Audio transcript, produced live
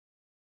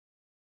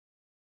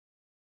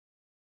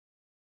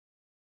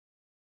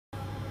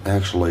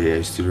Actually,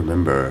 I still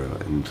remember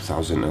in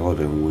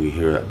 2011 we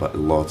hear about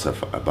lots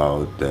of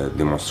about the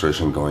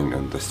demonstration going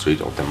on the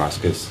street of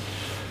Damascus.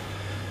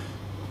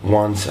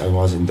 Once I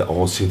was in the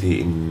old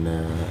city in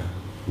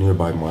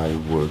nearby my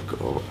work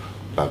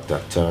back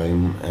that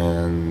time,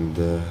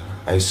 and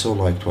I saw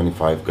like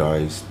 25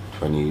 guys,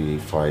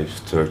 25,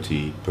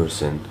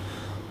 30%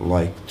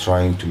 like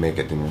trying to make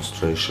a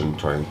demonstration,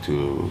 trying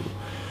to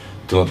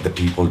let the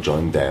people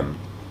join them.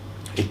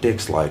 It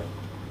takes like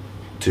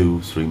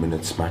 2 3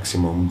 minutes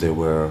maximum. They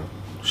were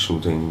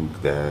shooting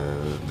the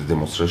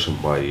demonstration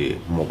by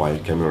mobile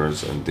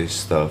cameras and this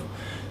stuff,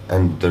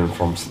 and then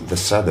from the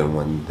sudden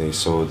when they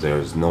saw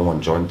there's no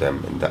one joined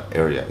them in that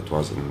area, it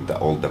was in the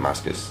old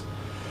Damascus,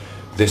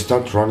 they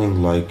start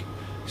running like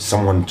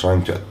someone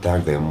trying to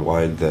attack them,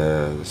 while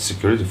the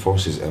security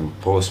forces and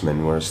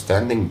policemen were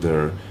standing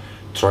there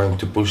trying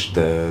to push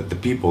the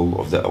people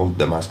of the old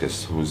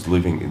Damascus who's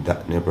living in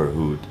that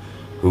neighborhood,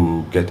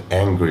 who get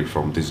angry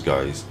from these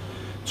guys,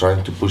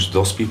 trying to push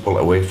those people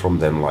away from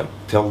them, like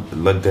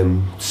let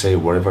them say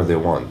whatever they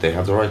want. They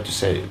have the right to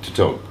say, to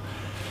talk,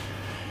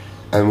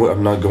 and we are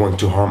not going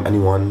to harm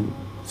anyone.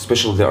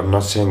 Especially they are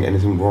not saying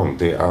anything wrong,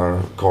 they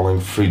are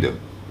calling freedom.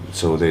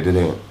 So they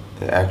didn't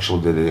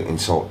actually, they didn't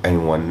insult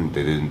anyone,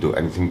 they didn't do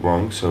anything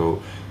wrong.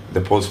 So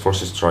the police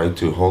forces try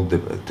to hold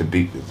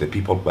the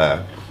people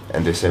back,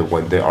 and they say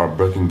when they are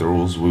breaking the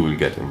rules we will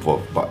get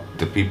involved, but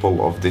the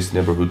people of this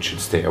neighborhood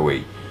should stay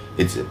away.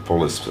 It's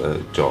police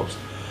jobs,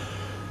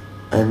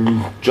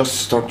 and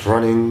just start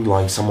running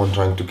like someone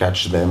trying to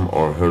catch them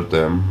or hurt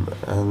them,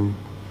 and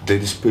they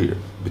disappear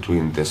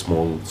between the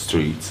small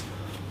streets.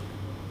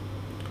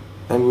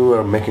 And we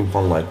were making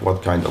fun like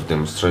what kind of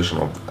demonstration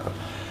of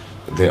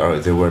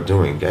they were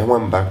doing. I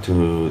went back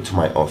to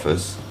my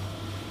office,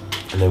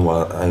 and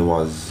I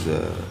was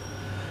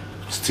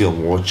still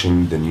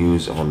watching the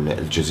news on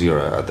Al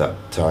Jazeera at that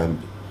time.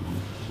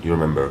 You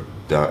remember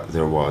that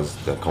there was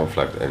the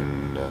conflict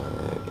in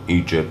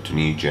Egypt,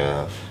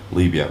 Tunisia,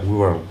 Libya. We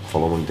were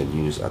following the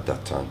news at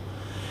that time.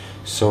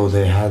 So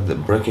they had the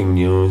breaking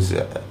news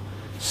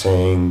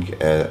saying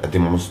a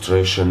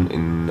demonstration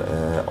in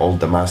old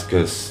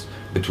Damascus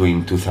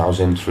between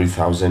 2,000,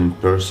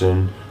 3,000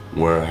 person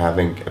were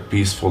having a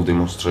peaceful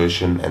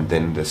demonstration, and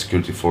then the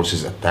security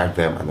forces attacked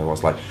them, and I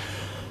was like,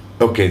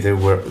 okay, they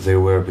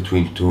were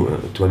between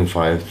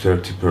 25,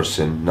 30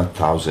 person, not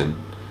 1,000,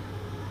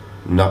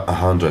 not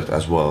 100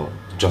 as well,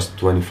 just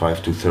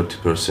 25 to 30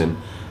 person,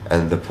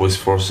 and the police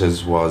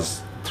forces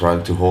was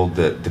trying to hold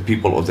the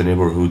people of the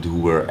neighborhood who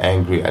were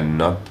angry and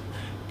not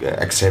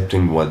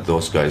accepting what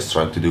those guys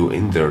tried to do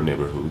in their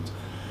neighborhood.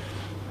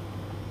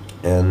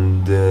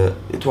 And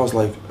it was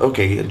like,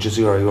 okay, Al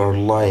Jazeera, you are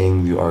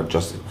lying, you are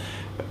just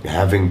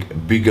having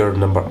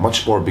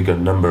much more bigger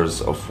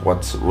numbers of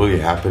what's really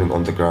happening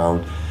on the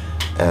ground,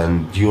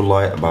 and you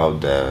lie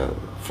about the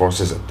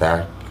forces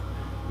attack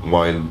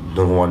while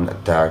no one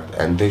attacked,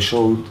 and they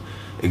showed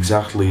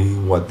exactly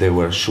what they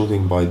were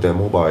shooting by the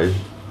mobile,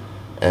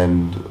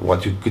 and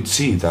what you could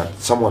see that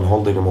someone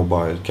holding a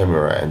mobile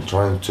camera and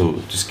trying to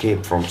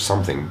escape from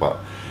something, but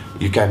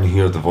you can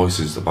hear the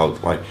voices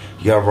about like,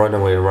 yeah, run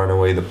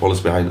away, the police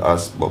behind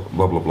us, blah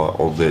blah blah, blah,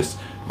 all this,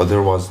 but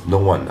there was no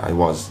one. I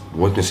was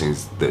witnessing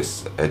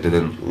this, I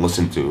didn't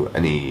listen to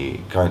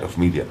any kind of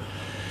media.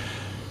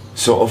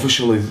 So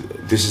officially,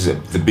 this is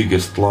the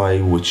biggest lie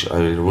which I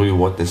really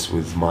witnessed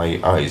with my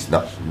eyes.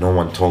 No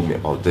one told me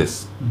about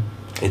this.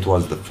 It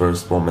was the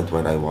first moment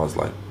when I was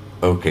like,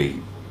 okay,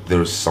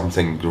 there's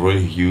something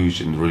really huge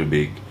and really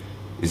big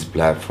is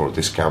planned for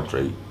this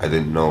country. I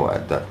didn't know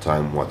at that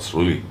time what's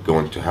really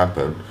going to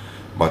happen,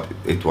 but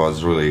it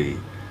was really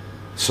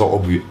so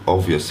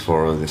obvious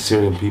for the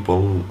Syrian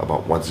people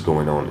about what's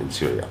going on in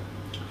Syria.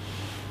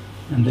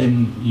 And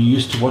then you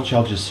used to watch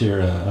Al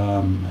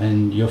Jazeera,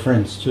 and your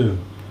friends too.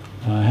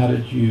 How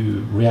did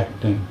you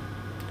react then?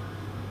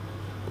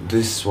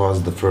 This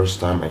was the first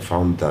time I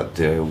found that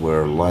they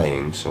were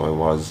lying, so I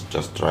was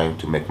just trying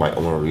to make my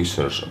own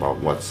research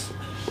about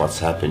what's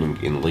happening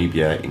in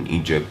Libya, in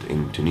Egypt,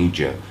 in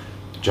Tunisia,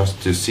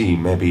 just to see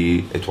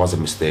maybe it was a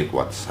mistake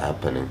what's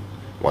happened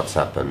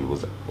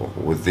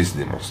with this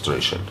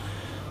demonstration.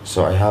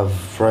 So I have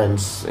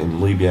friends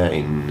in Libya,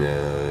 in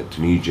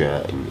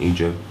Tunisia, in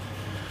Egypt.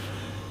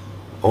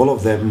 All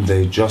of them,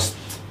 they just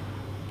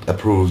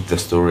approved the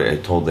story I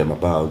told them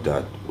about,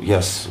 that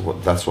yes,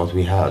 that's what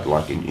we had.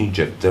 Like in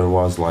Egypt, there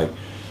was like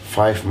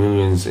 5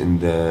 millions in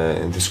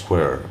the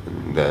square,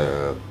 in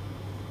the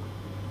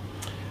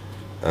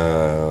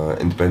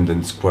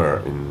independent square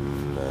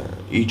in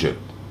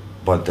Egypt,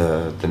 but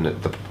the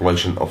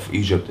population of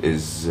Egypt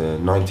is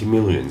 90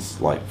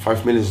 millions. Like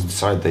 5 millions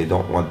decide they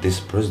don't want this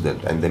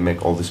president, and they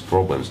make all these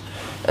problems,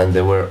 and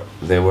they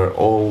were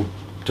all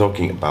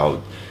talking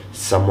about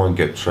someone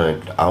get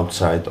trapped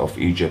outside of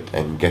Egypt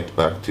and get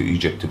back to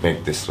Egypt to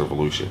make this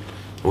revolution,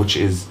 which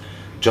is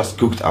just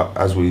cooked out,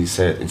 as we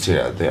said in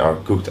Syria. They are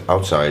cooked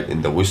outside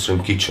in the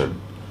Western kitchen,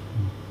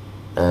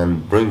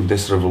 and bring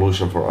this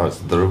revolution for us.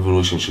 The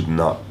revolution should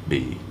not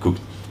be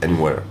cooked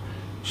anywhere,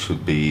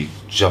 should be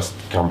just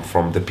come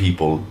from the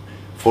people,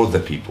 for the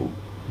people.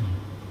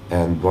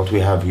 And what we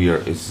have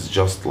here is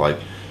just like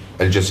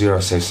Al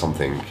Jazeera says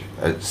something,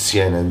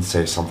 CNN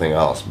says something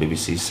else,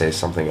 BBC says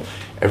something else.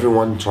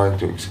 Everyone trying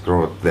to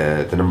exaggerate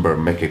the number,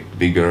 make it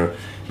bigger,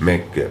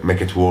 make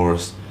it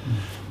worse.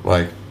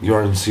 Like,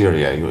 you're in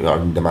Syria, you are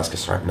in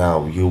Damascus right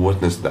now, you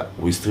witness that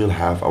we still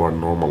have our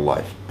normal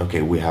life.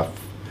 Okay, we have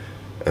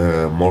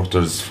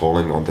mortars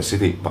falling on the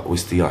city, but we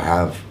still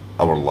have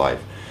our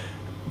life.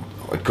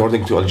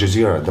 According to Al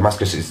Jazeera,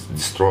 Damascus is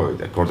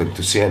destroyed. According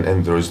to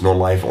CNN, there is no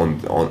life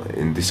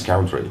in this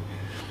country.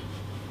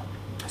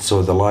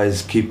 So the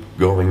lies keep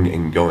going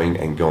and going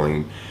and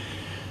going.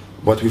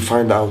 What we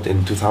find out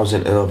in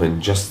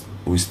 2011,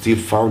 we still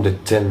found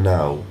it till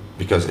now,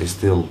 because I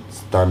still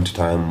time to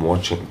time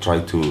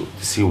try to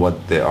see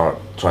what they are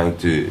trying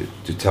to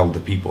tell the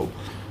people.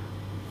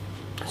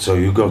 So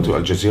you go to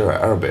Al Jazeera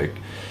Arabic,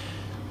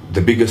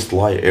 the biggest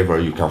lie ever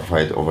you can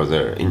find over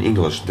there. In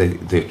English,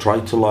 they try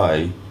to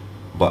lie,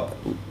 but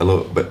a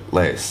little bit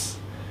less.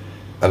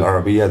 Al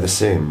Arabiya the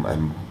same,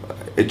 and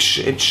each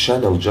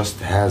channel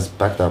just has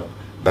backed a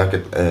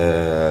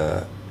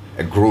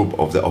group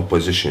of the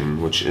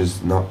opposition, which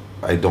is not,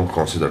 I don't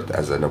consider it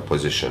as an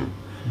opposition.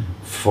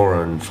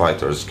 Foreign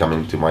fighters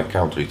coming to my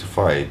country to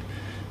fight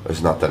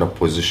is not an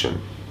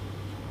opposition,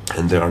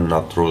 and they are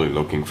not really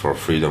looking for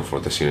freedom for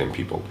the Syrian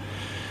people.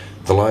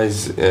 The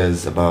lies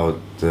is about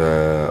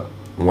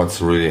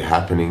what's really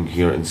happening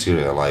here in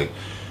Syria, like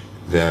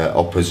the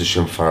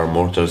opposition fire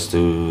mortars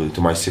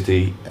to my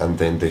city, and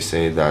then they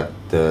say that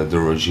the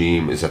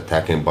regime is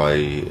attacking by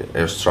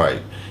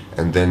airstrike,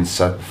 and then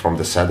from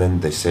the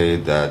sudden they say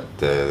that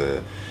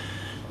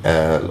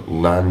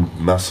land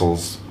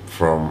missiles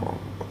from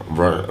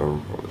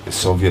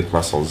Soviet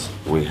missiles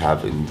we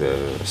have in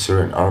the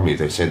Syrian army,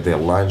 they said they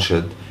launched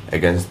it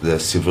against the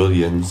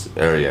civilians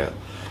area,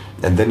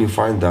 and then you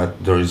find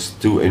that there is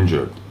 2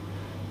 injured.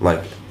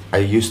 Like, I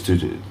used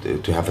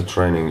to have a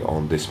training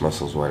on these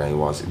missiles when I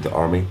was in the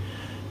army,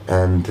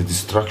 and the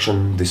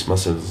destruction this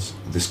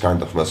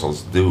kind of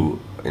missiles do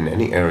in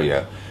any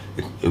area,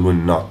 it will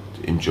not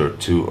injure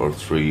 2 or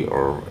 3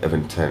 or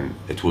even 10.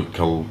 It will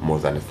kill more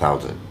than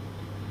 1,000.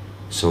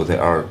 So they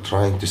are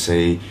trying to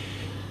say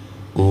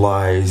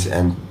lies,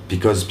 and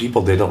because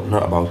people, they don't know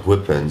about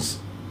weapons,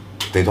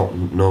 they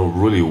don't know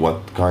really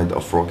what kind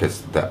of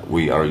rockets that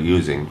we are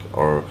using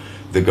or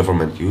the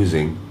government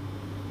using,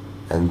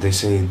 and they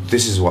say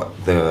this is what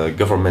the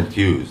government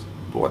used,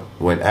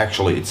 when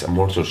actually it's a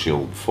mortar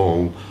shield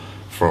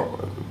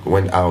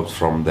went out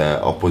from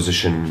the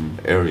opposition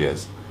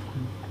areas,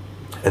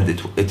 and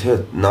it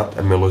hit not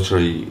a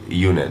military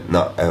unit,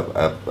 not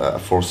a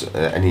force,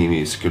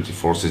 any security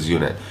forces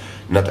unit,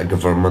 not a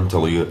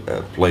governmental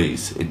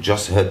place. It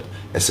just hit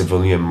a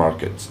civilian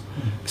market,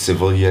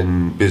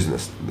 civilian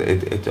business.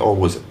 It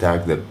always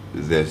attacked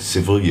the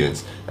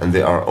civilians, and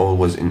they are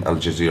always in Al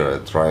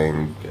Jazeera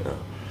trying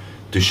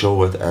to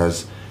show it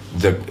as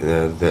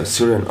the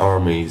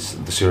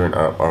Syrian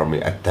Arab army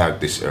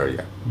attacked this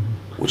area,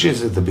 which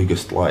is the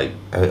biggest lie.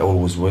 I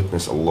always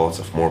witness a lot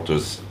of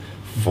mortars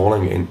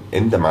falling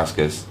in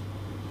Damascus,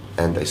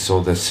 and I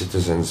saw the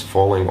citizens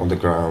falling on the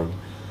ground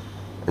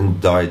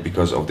and died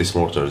because of these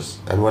mortars.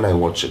 And when I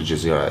watch Al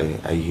Jazeera,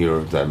 I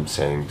hear them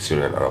saying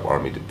Syrian Arab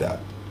army did that.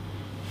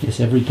 Yes,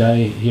 every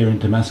day here in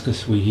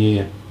Damascus we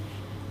hear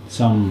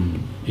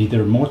some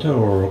either mortar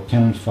or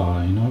cannon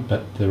fire,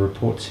 but the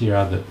reports here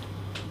are that,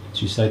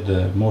 as you said,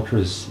 the mortar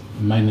is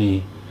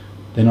mainly,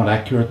 they're not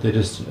accurate, they're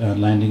just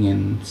landing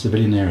in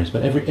civilian areas.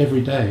 But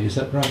every day, is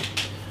that right?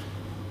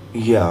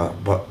 Yeah,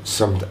 but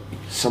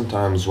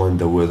sometimes when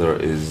the weather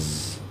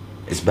is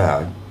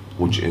bad,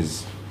 which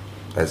is,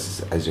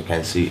 as you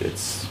can see,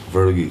 it's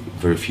very,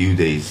 very few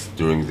days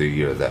during the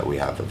year that we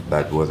have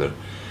bad weather.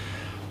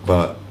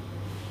 But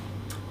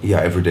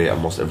yeah,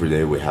 almost every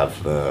day we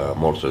have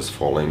mortars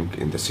falling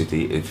in the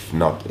city. If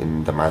not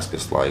in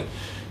Damascus, like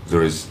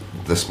there is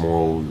the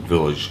small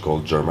village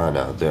called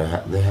Germana.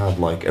 They have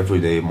like every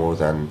day more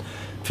than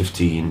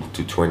 15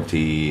 to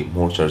 20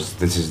 mortars.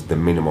 This is the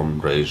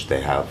minimum range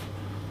they have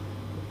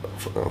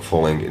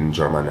falling in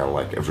Germana,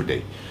 like every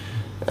day.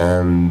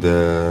 And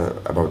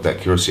about the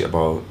accuracy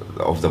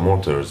of the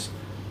mortars,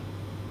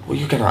 well,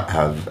 you cannot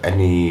have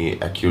any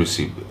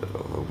accuracy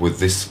with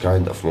this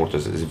kind of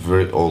mortars. It's a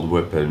very old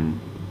weapon,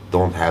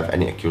 don't have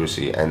any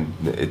accuracy, and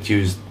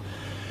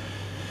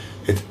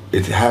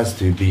it has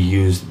to be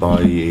used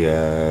by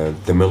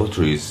the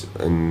militaries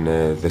in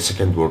the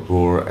Second World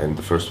War and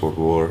the First World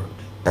War,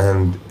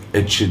 and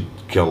it should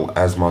kill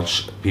as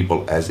much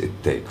people as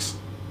it takes.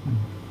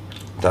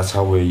 That's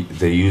how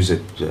they use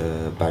it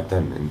back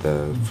then in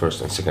the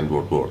First and Second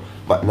World War.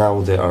 But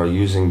now they are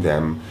using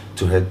them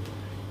to hit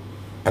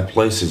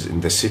places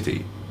in the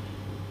city.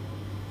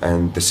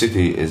 And the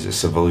city is a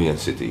civilian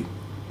city.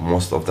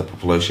 Most of the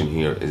population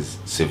here is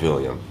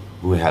civilian.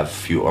 We have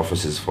few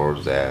offices for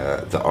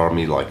the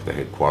army, like the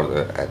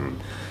headquarters and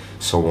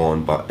so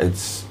on, but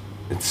it's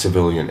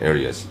civilian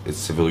areas. It's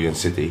civilian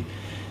city.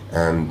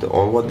 And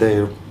all what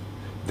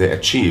they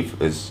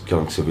achieve is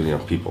killing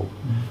civilian people.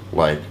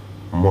 Like,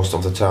 most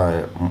of the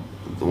time,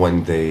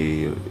 when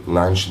they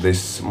launch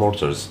these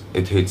mortars,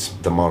 it hits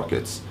the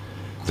markets.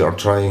 They are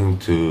trying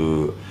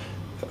to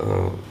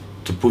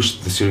push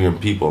the Syrian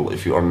people.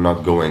 If you are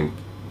not going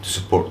to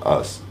support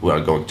us, we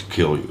are going to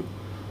kill you.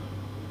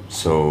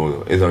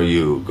 So either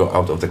you go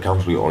out of the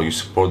country or you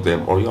support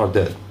them or you are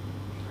dead.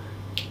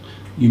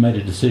 You made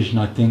a decision,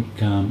 I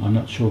think, I'm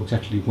not sure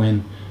exactly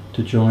when,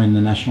 to join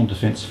the National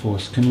Defence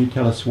Force. Can you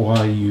tell us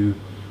why you,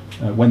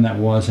 when that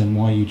was and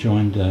why you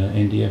joined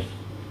NDF?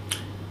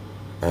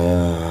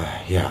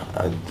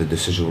 The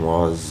decision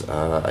was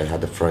I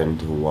had a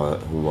friend who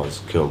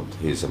was killed.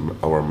 He's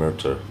our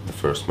murder, the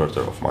first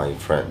murder of my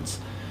friends.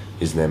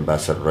 His name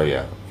was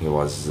Adra. He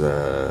was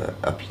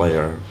a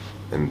player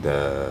in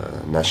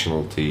the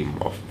national team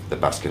of the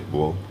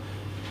basketball,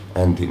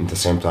 and at the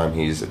same time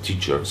he is a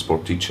teacher,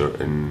 sport teacher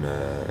in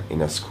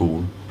a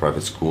school,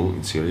 private school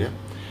in Syria.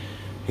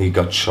 He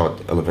got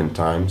shot 11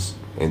 times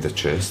in the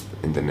chest,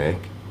 in the neck,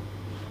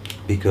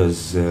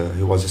 because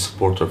he was a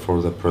supporter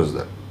for the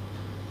president.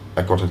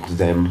 According to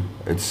them,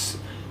 it's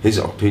his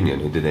opinion.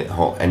 He didn't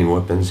hold any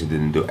weapons. He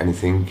didn't do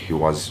anything. He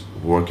was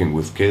working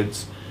with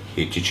kids.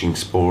 He teaching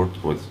sport,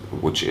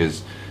 which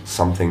is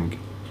something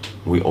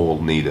we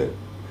all needed,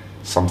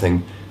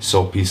 something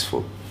so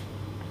peaceful.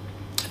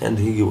 And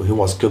he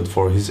was killed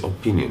for his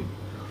opinion.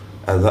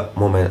 At that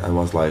moment, I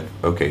was like,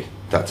 okay,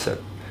 that's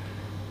it.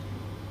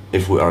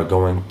 If we are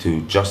going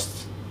to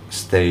just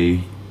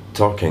stay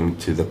talking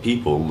to the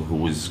people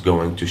who is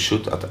going to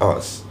shoot at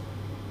us,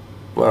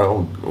 we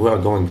are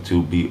going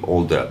to be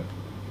all dead.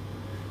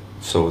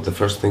 So the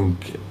first thing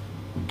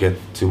get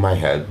to my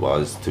head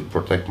was to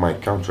protect my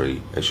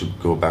country. I should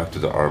go back to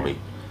the army.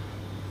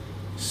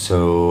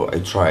 So I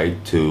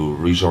tried to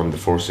rejoin the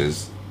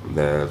forces,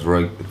 the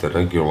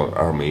regular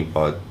army,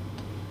 but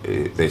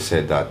they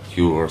said that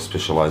you are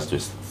specialized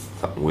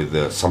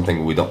with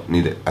something we don't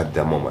need it at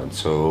the moment.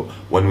 So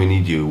when we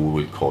need you,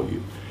 we will call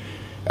you.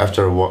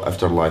 After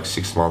like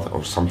 6 months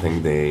or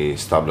something, they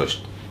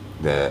established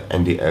the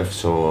NDF,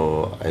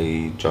 so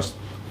I just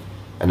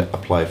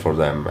applied for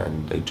them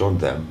and I joined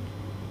them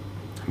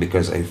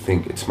because I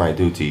think it's my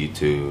duty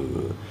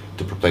to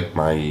protect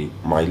my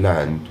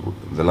land,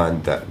 the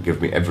land that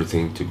gave me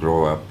everything to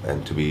grow up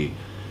and to be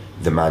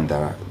the man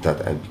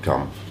that I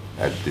become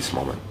at this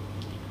moment.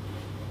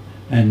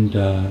 And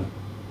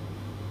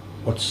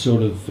what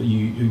sort of,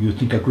 you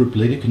think a group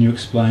leader, can you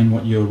explain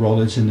what your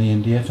role is in the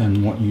NDF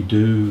and what you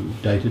do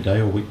day to day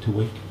or week to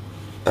week?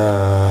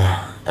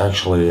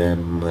 Actually,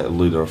 I'm a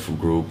leader of a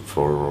group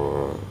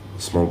for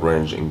small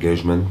range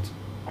engagement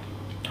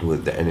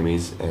with the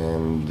enemies,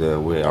 and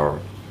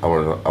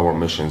our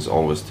mission is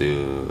always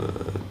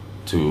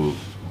to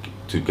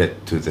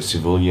get to the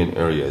civilian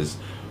areas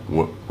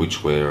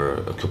which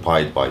were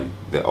occupied by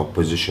the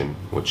opposition,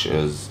 which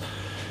is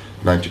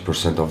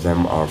 90% of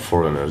them are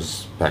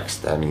foreigners,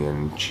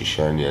 Pakistani,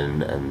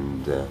 Chechenian,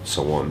 and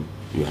so on.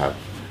 You have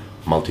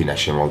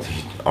multinational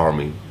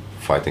army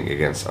fighting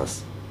against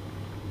us.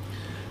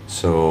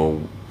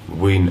 So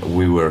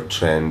we were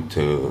trained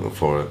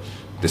for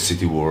the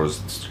city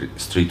wars,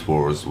 street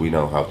wars. We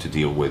know how to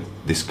deal with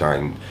this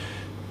kind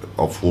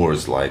of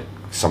wars. Like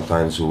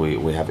sometimes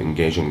we have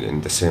engaging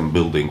in the same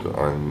building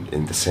or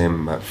in the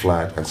same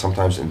flat, and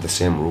sometimes in the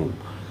same room.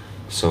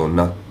 So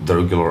not the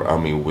regular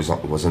army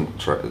wasn't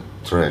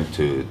trained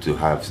to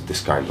have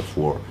this kind of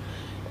war.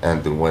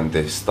 And when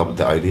they stopped,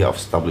 the idea of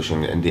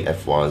establishing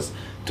NDF was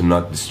to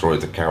not destroy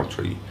the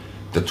country.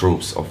 The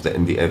troops of the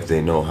NDF,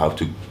 they know how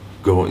to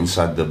go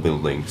inside the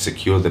building,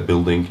 secure the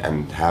building,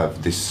 and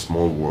have this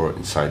small war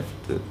inside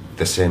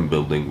the same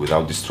building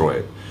without destroy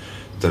it.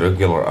 The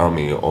regular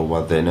army, all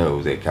what they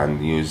know, they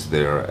can use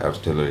their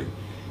artillery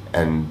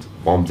and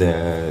bomb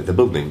the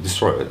building,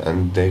 destroy it,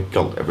 and they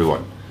killed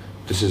everyone.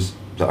 This is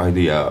the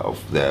idea of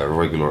the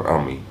regular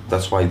army.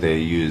 That's why they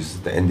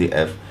use the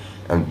NDF,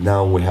 and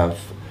now we have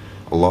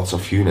lots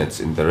of units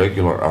in the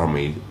regular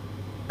army.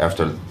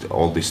 After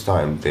all this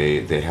time,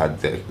 they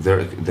had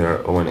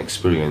their own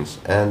experience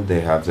and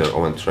they have their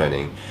own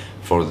training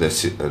for the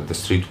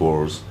street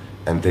wars,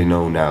 and they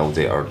know now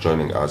they are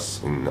joining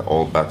us in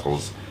all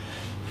battles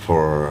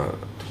for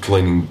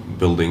cleaning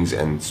buildings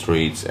and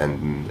streets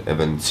and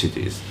even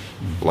cities,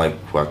 like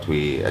what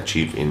we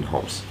achieve in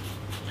Homs.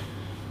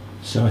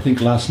 So I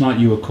think last night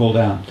you were called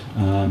out,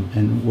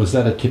 and was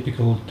that a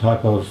typical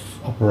type of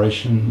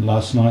operation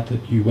last night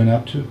that you went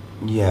out to?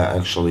 Yeah,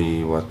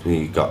 actually what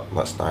we got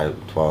last night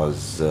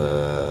was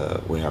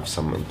we have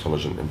some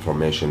intelligent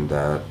information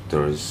that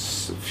there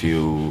is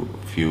few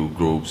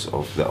groups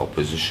of the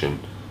opposition,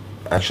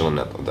 actually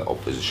not of the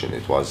opposition,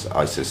 it was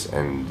ISIS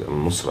and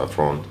Nusra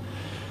Front.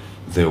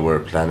 They were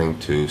planning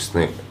to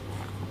sneak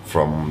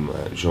from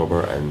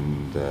Jobar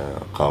and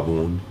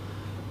Qaboon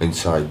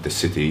inside the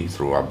city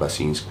through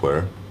Abbasin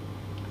Square.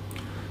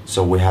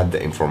 So we had the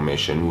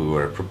information, we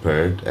were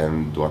prepared,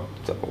 and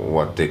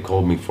what they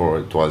called me for,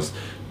 it was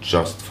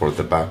just for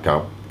the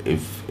backup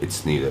if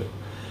it's needed.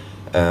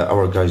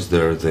 Our guys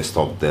there, they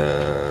stopped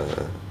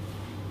the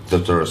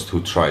terrorists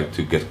who tried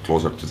to get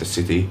closer to the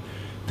city.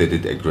 they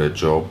did a great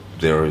job.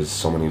 There is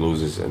so many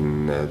losers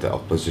in the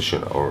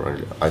opposition or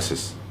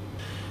ISIS,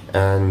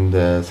 and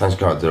thanks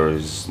God there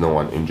is no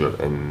one injured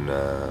in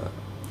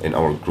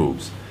our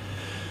groups.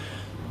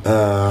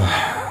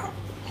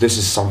 This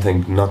is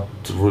something not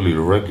really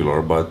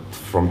regular, but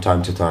from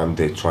time to time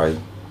they try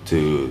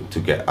to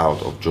get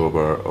out of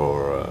Jobar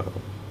or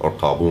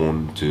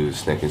Qabun to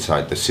sneak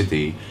inside the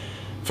city.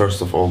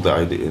 First of all, the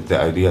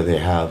idea they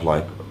have,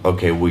 like,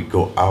 okay, we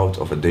go out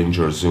of a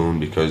danger zone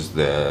because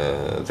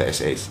the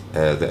SAA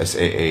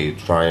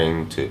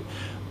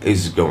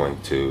is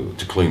going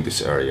to clean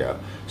this area.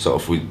 So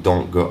if we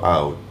don't go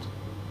out,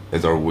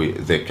 either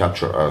they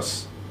capture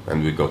us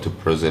and we go to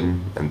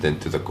prison and then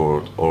to the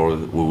court, or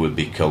we will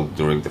be killed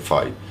during the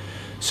fight.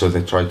 So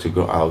they try to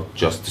go out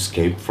just to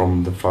escape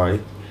from the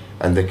fight,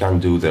 and they can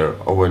do their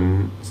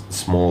own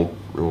small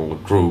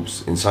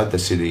groups inside the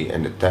city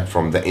and attack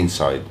from the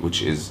inside,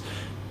 which is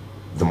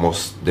the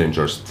most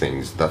dangerous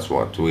things. That's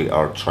what we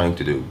are trying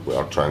to do. We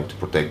are trying to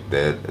protect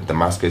the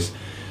Damascus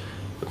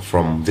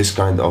from this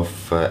kind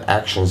of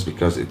actions,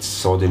 because it's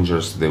so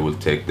dangerous. They will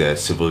take the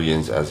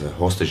civilians as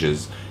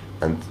hostages,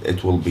 and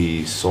it will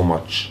be so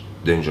much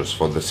dangerous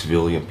for the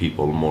civilian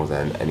people more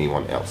than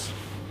anyone else.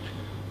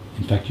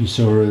 In fact, you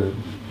saw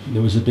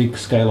there was a big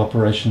scale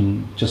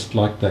operation just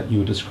like that you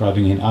were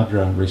describing in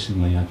Adra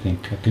recently, I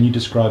think. Can you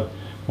describe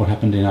what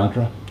happened in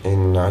Adra?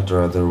 In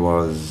Adra there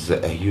was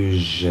a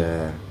huge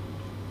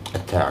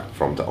attack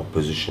from the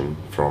opposition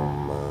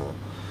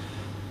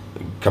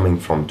coming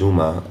from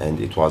Duma, and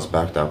it was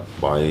backed up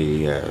by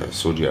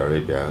Saudi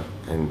Arabia,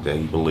 and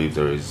I believe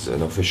there is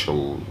an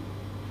official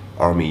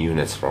army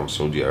units from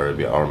Saudi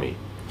Arabia army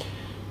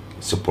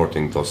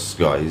supporting those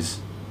guys.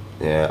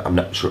 I'm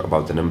not sure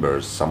about the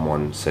numbers.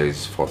 Someone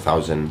says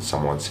 4,000,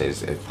 someone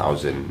says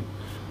 8,000.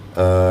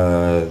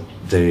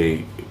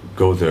 They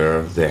go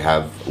there. They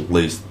have a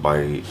list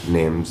by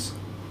names,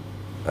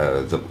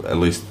 a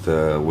list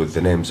with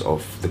the names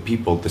of the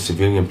people, the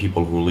civilian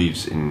people who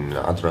lives in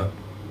Adra.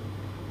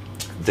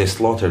 They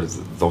slaughtered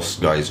those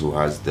guys who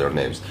has their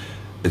names.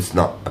 It's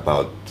not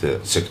about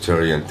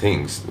sectarian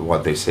things.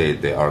 What they say,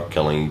 they are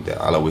killing the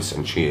Alawis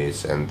and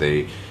Shiites, and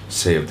they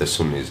save the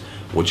Sunnis,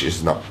 which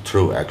is not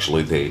true.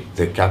 Actually,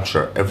 they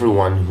capture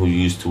everyone who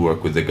used to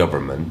work with the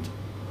government,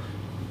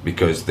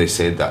 because they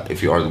say that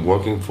if you are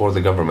working for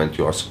the government,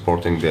 you are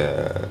supporting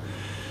the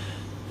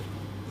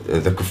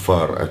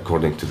kuffar,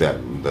 according to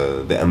them,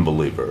 the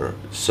unbeliever.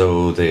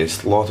 So they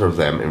slaughter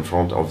them in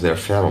front of their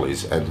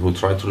families, and who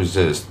try to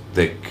resist,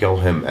 they kill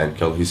him and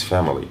kill his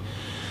family.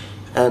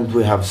 And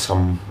we have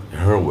some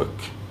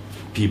heroic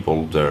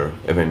people there,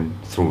 even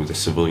through the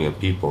civilian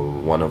people.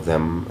 One of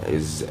them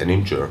is an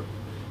injured.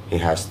 He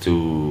has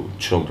 2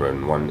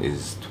 children. One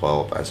is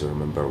 12, as I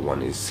remember,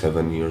 one is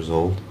 7 years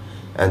old,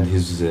 and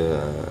his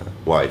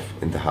wife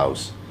in the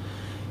house.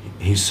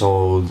 He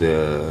saw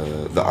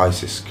the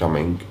ISIS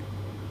coming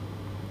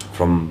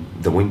from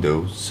the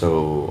window,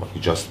 so he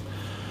just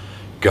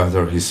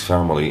gathered his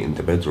family in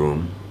the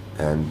bedroom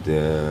and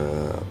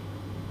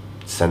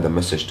send a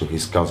message to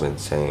his cousin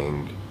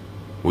saying,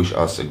 wish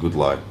us a good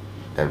life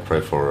and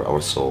pray for our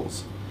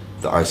souls.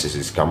 The ISIS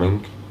is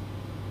coming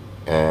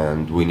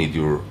and we need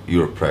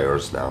your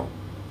prayers now.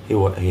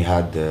 He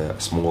had a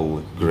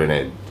small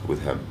grenade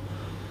with him,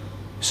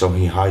 so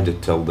he hid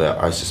it till the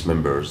ISIS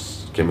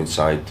members came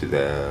inside to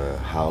the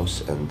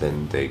house, and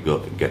then they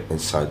get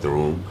inside the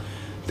room.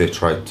 They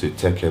tried to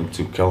take him,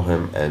 to kill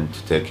him, and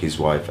to take his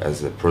wife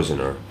as a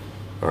prisoner,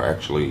 or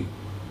actually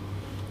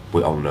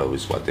we all know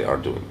is what they are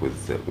doing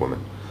with the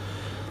women.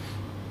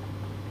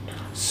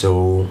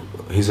 So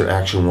his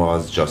reaction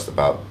was just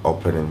about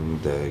opening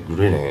the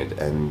grenade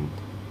and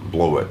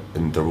blow it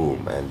in the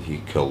room, and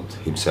he killed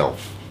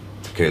himself,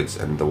 the kids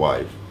and the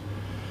wife.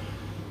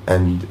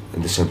 And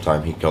at the same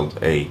time he killed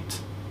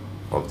 8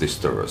 of these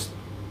terrorists.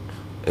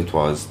 It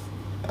was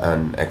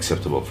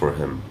unacceptable for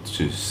him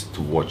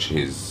to watch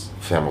his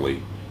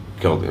family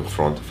killed in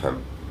front of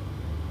him.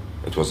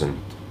 It wasn't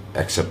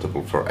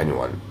acceptable for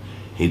anyone.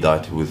 He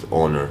died with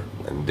honor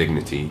and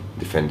dignity,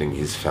 defending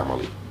his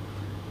family.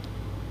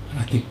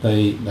 I think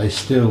they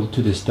still,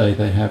 to this day,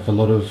 they have a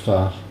lot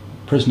of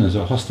prisoners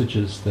or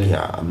hostages there.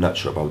 Yeah, I'm not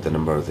sure about the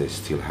number they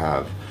still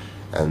have,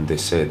 and they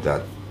said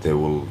that they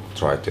will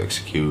try to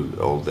execute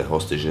all the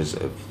hostages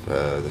if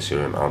the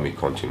Syrian army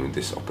continue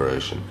this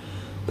operation.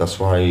 That's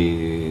why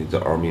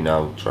the army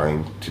now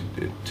trying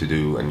to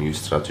do a new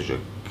strategy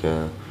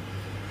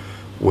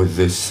with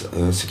this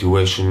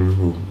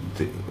situation.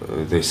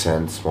 They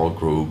send small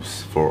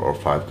groups, 4 or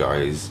 5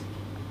 guys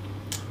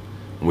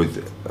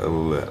with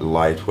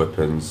light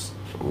weapons.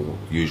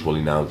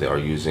 Usually now they are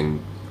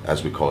using,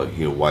 as we call it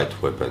here,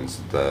 white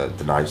weapons, the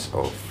knives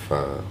of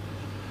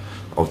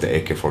the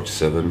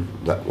AK-47,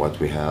 that what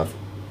we have,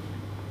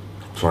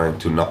 trying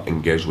to not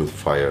engage with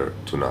fire,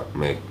 to not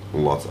make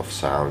lots of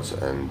sounds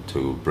and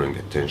to bring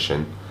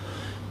attention.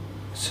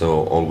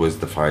 So always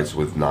the fights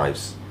with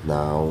knives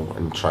now,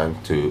 and trying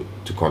to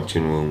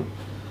continue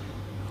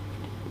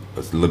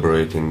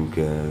liberating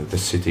the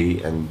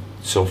city, and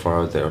so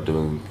far they are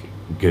doing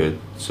good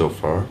so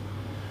far.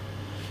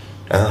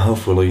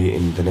 Hopefully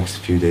in the next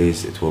few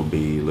days it will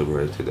be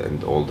liberated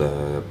and all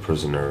the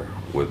prisoner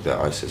with the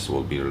ISIS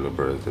will be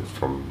liberated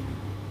from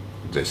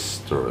this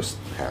terrorist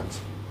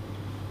hands.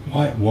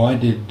 Why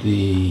did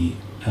these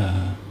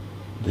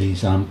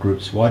armed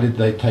groups, why did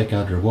they take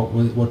Adra?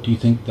 What do you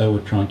think they were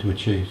trying to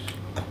achieve?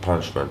 A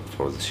punishment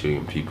for the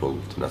Syrian people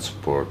to not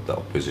support the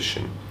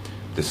opposition.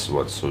 This is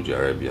what Saudi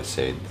Arabia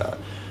said, that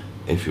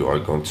if you are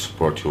going to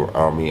support your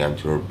army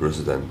and your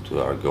president, we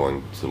are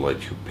going to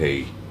let you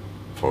pay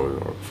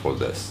for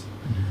this.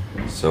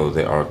 So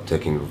they are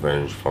taking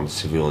revenge from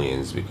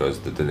civilians because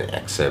they didn't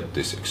accept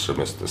these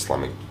extremist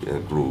Islamic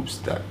groups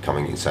that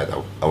coming inside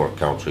our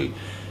country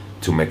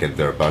to make it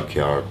their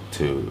backyard,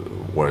 to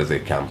where they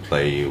can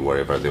play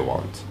wherever they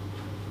want.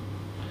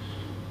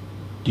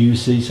 Do you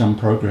see some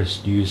progress?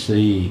 Do you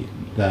see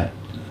that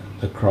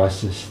the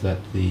crisis that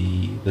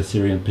the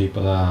Syrian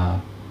people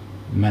are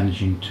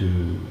managing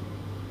to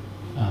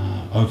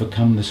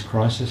overcome this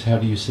crisis? How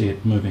do you see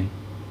it moving?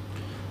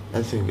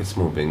 I think it's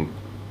moving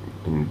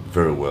in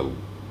very well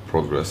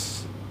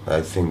progress. I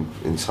think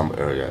in some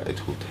area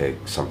it will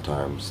take some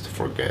time to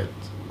forget.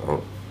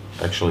 Or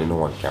actually, no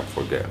one can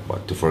forget,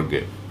 but to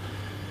forgive,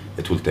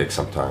 it will take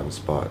some time.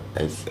 But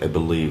I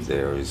believe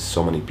there is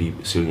so many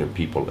people, Syrian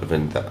people,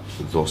 even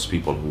those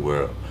people who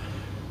were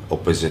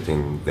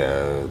opposing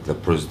the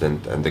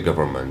president and the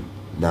government.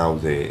 Now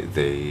they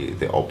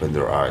open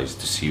their eyes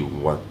to see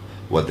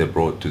what they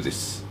brought to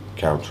this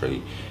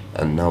country.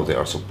 And now they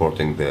are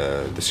supporting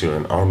the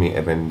Syrian army.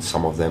 Even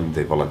some of them,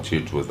 they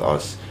volunteered with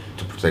us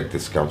to protect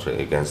this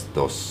country against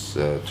those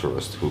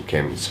tourists who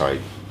came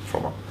inside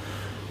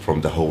from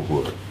the whole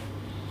world.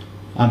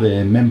 Are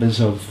there members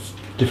of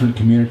different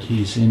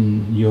communities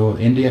in your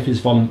NDF is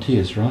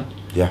volunteers, right?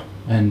 Yeah.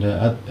 And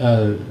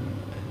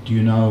do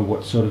you know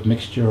what sort of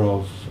mixture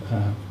of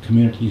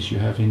communities you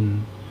have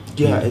in?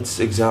 Yeah, it's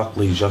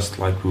exactly just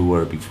like we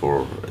were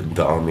before in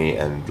the army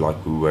and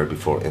like we were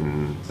before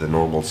in the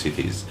normal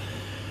cities.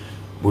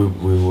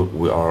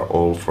 We are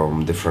all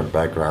from different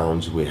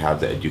backgrounds. We have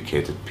the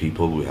educated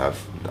people, we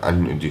have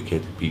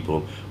uneducated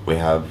people, we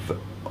have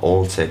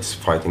all sects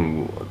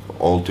fighting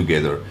all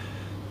together.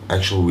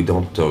 Actually, we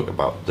don't talk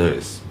about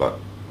this, but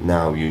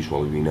now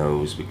usually we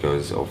know it's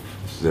because of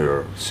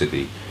their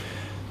city.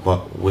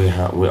 But we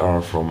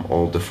are from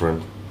all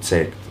different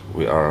sects.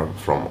 We are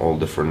from all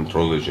different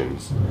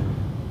religions.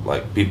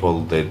 Like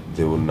people that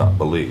they will not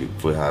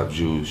believe. We have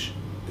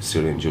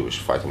Syrian Jewish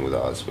fighting with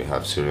us. We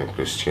have Syrian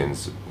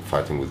Christians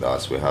fighting with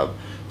us. We have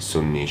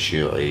Sunni,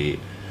 Shi'i,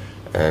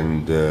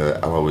 and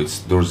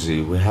Alawites,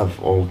 Durzi. We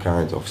have all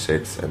kinds of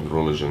sects and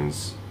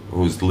religions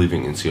who's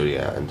living in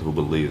Syria and who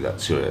believe that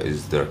Syria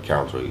is their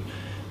country.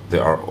 They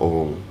are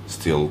all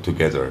still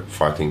together,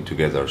 fighting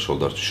together,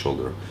 shoulder to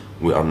shoulder.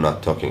 We are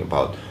not talking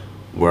about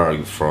where are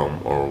you from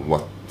or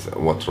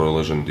what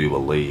religion do you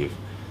believe.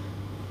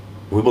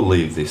 We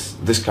believe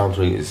this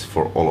country is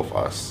for all of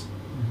us.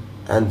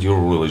 And your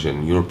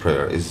religion, your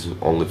prayer is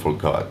only for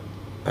God.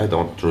 I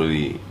don't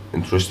really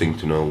interesting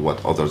to know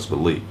what others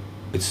believe.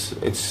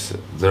 It's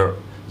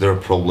their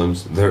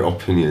problems, their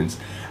opinions.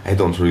 I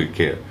don't really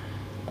care.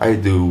 I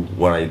do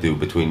what I do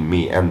between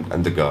me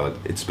and the God.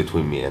 It's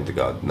between me and the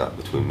God, not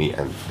between me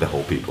and the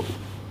whole people.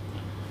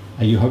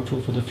 Are you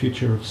hopeful for the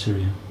future of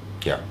Syria?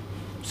 Yeah.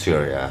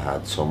 Syria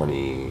had so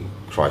many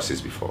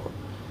crises before,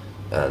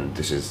 and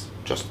this is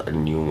just a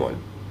new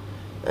one.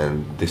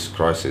 And this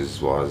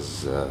crisis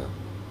was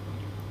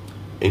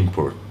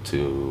input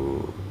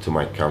to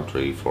my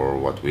country for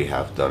what we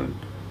have done.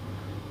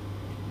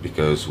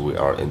 Because we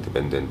are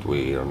independent,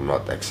 we are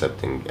not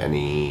accepting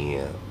any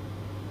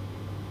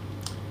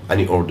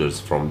orders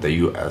from the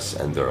US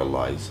and their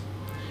allies.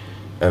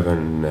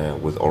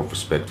 Even with all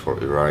respect for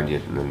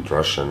Iranian and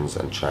Russians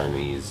and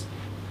Chinese,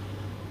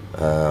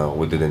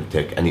 we didn't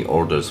take any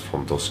orders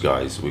from those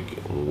guys.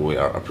 We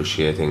are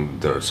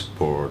appreciating their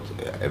support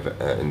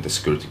in the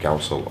Security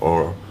Council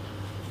or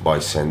by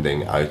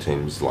sending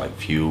items like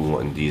fuel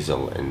and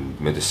diesel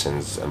and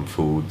medicines and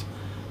food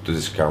to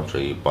this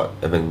country. But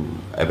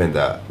even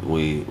that,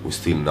 we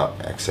still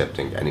not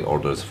accepting any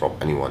orders from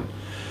anyone.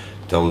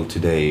 Till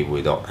today,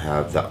 we don't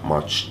have that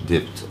much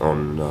debt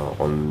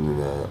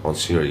on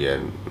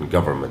Syrian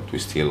government. We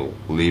still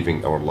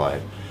living our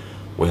life.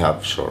 We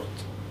have short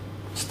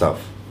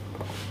stuff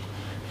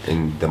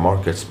in the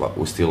markets, but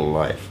we're still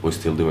alive. We're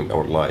still doing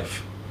our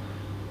life.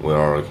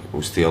 We're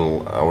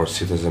still our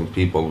citizen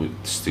people.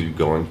 Still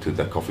going to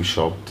the coffee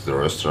shop, to the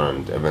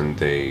restaurant. Even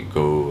they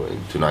go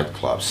to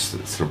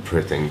nightclubs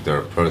celebrating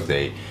their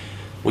birthday.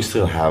 We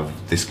still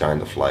have this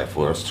kind of life.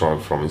 We're strong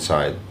from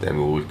inside, and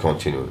we will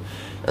continue.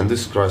 And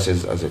this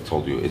crisis, as I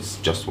told you, it's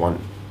just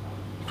one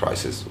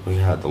crisis. We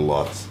had a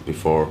lot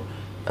before,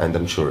 and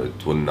I'm sure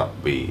it will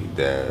not be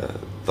the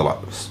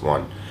last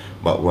one.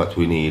 But what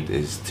we need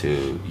is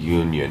to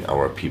union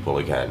our people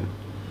again.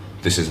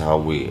 This is how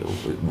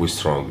we're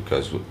strong,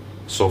 because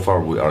so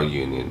far we are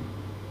union,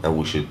 and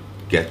we should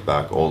get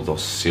back all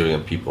those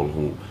Syrian people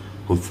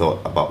who thought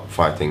about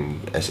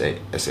fighting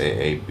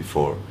SAA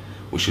before.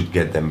 We should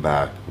get them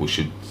back. We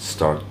should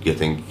start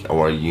getting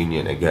our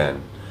union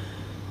again.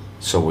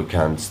 so we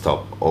can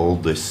stop all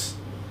this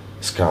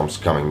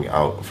scams coming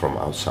out from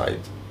outside.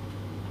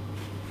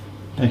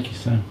 Thank you,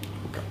 Sam.